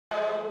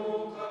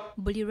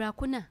Buli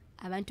Lwakuna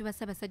abantu ba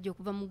Ssaabasajja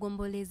okuva mu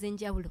ggombolola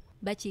ez'enjawulo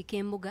bakiika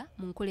embuga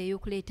mu nkola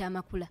ey'okuleeta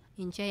amakula.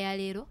 Enkya ya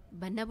leero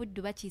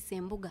bannabuddu bakiisa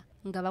embuga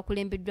nga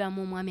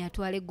bakulembeddwamu omwami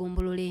atwala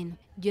eggombolola eno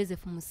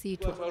Joseph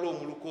Musiitwa.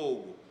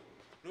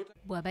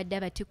 Bwabadde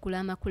atikkula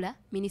amakula,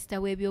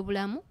 Minisita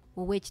w'ebyobulamu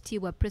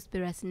Oweekitiibwa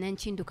Prosperous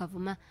Nnakindu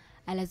Kavuma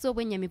alaze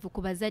obwennyamivu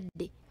ku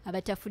bazadde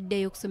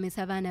abatafuddeyo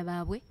okusomesa abaana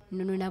baabwe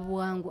nnono na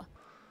buwangwa.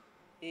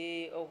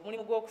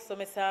 Omulimu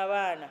gw'okusomesa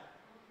abaana,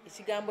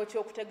 ekigambo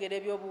ky'okutegeera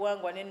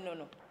ebyobuwangwa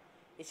n'ennono,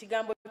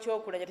 ekigambo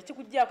ky'okulanya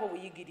tekikuggyako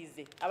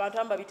buyigirize, abantu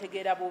abamu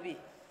babitegeera bubi.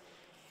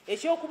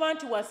 Ekyokuba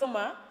nti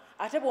wasoma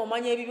ate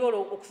bw'omanya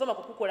ebibyolo okusoma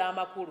kukukola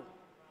amakulu.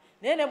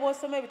 Naye ne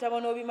bw'osoma ebitabo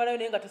n'obimalayo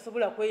naye nga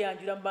tosobola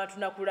kweyanjula mu bantu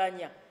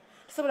nakulanya,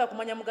 tosobola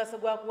kumanya mugaso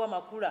gwa kuwa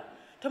makula,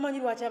 tomanyi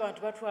lwaki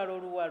abantu batwala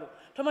oluwalo,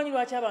 tomanyi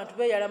lwaki abantu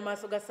beeyala mu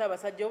maaso ga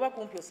Ssaabasajja oba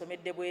kumpi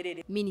osomedde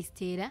bwerere.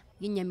 Minisita era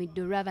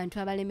yennyamidde olw'abantu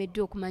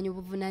abalemeddwa okumanya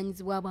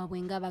obuvunanyizibwa bwabwe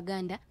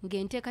ng'Abaganda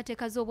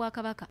ng'enteekateeka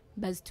z'Obwakabaka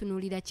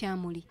bazitunuulira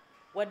kyamuli.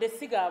 Wadde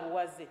siga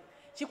abuwaze,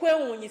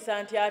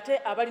 kikwewuunyisa nti ate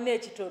abalina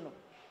ekitono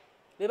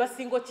be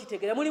basinga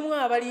okitegeera, mulimu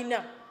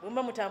abalina bwe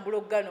muba mutambula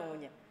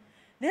okuganoonya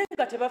naye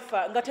nga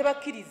tebafa nga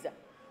tebakkiriza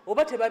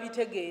oba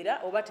tebabitegeera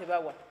oba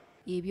tebawa.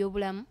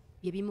 Ebyobulamu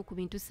bye bimu ku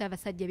bintu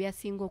Ssaabasajja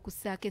byasinga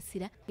okussaako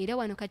essira, era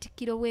wano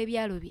Katikkiro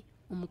w'ebyalo bye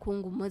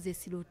Omukungu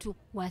Moses Lutu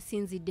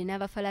wasinzidde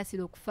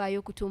n'abafalaasira okufaayo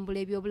okutumbula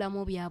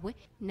ebyobulamu byabwe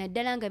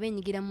naddala nga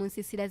beenyigira mu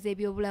nsisira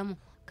z'ebyobulamu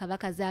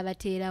Kabaka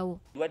z'abateerawo.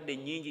 Ndwadde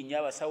nnyingi nnyo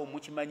abasawo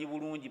mukimanyi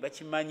bulungi,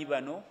 bakimanyi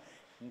bano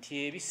nti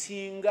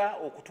ebisinga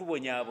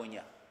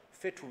okutubonyaabonya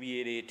ffe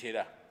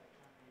tubyereetera.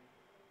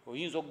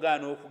 Oyinza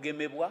okugaana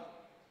okugemebwa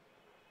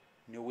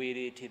ne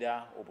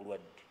weereetera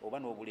obulwadde oba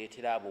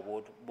n'obuleetera abo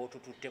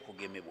b'otututte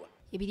kugemebwa.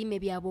 Ebirime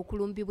byabwe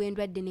okulumbibwa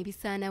endwadde ne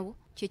bisaanawo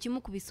kye kimu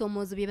ku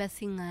bisoomoozo bye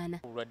basiŋŋaana.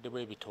 Obulwadde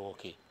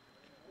bw'ebitooke,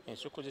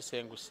 ensuku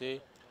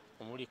zisenguse,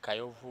 omuli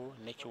kayovu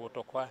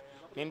n'ekiwotokwa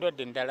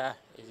n'endwadde endala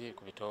eziri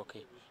ku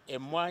bitooke.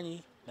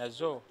 Emmwanyi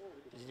nazo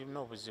zirina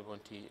obuzibu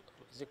nti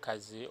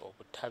zikaze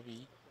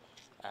obutabi,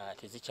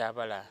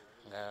 tezikyabala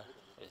nga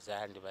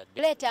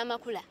ezandibadde. Leeta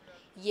amakula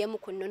y'emu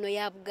ku nnono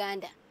ya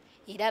Buganda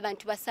era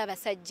abantu ba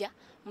Ssaabasajja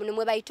muno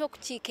mwe bayita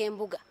okukiika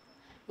embuga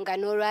nga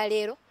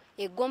n'olwaleero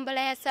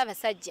eggombola ya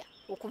Ssaabasajja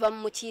okuva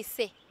mu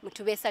Mukiise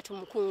Mutubeesa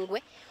Tumukungwe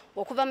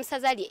okuva mu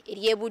ssaza lye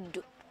ery'e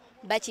Buddu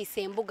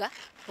bakiisa embuga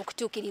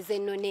okutuukiriza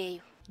ennono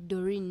eyo.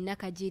 Doreen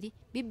Nakajiri,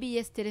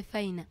 BBS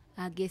Telefayina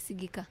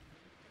ageesigika.